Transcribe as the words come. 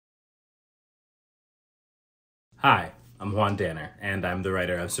Hi, I'm Juan, and I'm the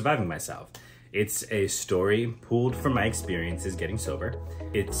writer of Surviving Myself. It's a story pulled from my experiences getting sober.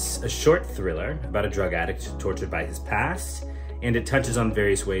 It's a short thriller about a drug addict tortured by his past, and it touches on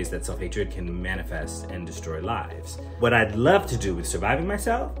various ways that self-hatred can manifest and destroy lives. What I'd love to do with Surviving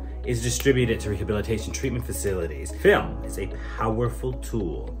Myself is distribute it to rehabilitation treatment facilities. Film is a powerful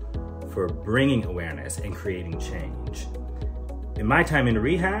tool for bringing awareness and creating change. In my time in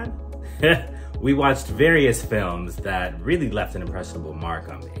rehab, we watched various films that really left an impressionable mark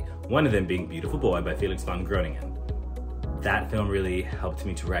on me. One of them being Beautiful Boy by Felix von Groningen. That film really helped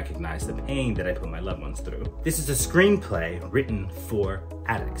me to recognize the pain that I put my loved ones through. This is a screenplay written for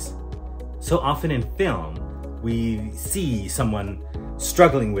addicts. So often in film, we see someone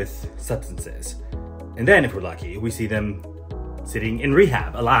struggling with substances. And then if we're lucky, we see them sitting in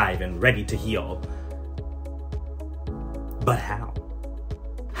rehab, alive and ready to heal. But how?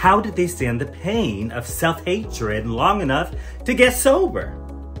 How did they stand the pain of self-hatred long enough to get sober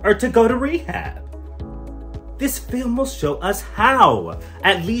or to go to rehab? This film will show us how,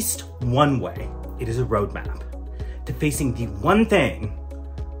 at least one way. It is a roadmap to facing the one thing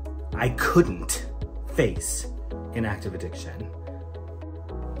I couldn't face in active addiction.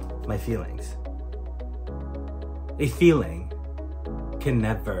 My feelings. A feeling can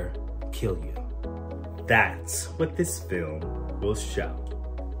never kill you. That's what this film will show.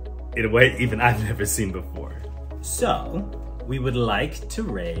 In a way even I've never seen before. So, we would like to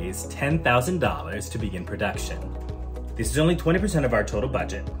raise $10,000 to begin production. This is only 20% of our total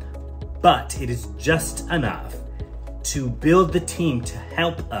budget, but it is just enough to build the team to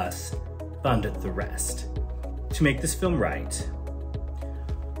help us fund the rest. To make this film right,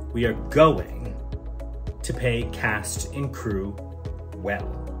 we are going to pay cast and crew well.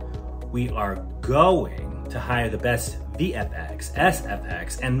 We are going to hire the best VFX,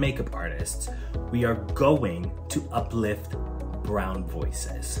 SFX, and makeup artists. We are going to uplift brown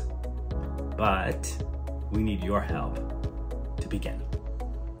voices. But we need your help to begin.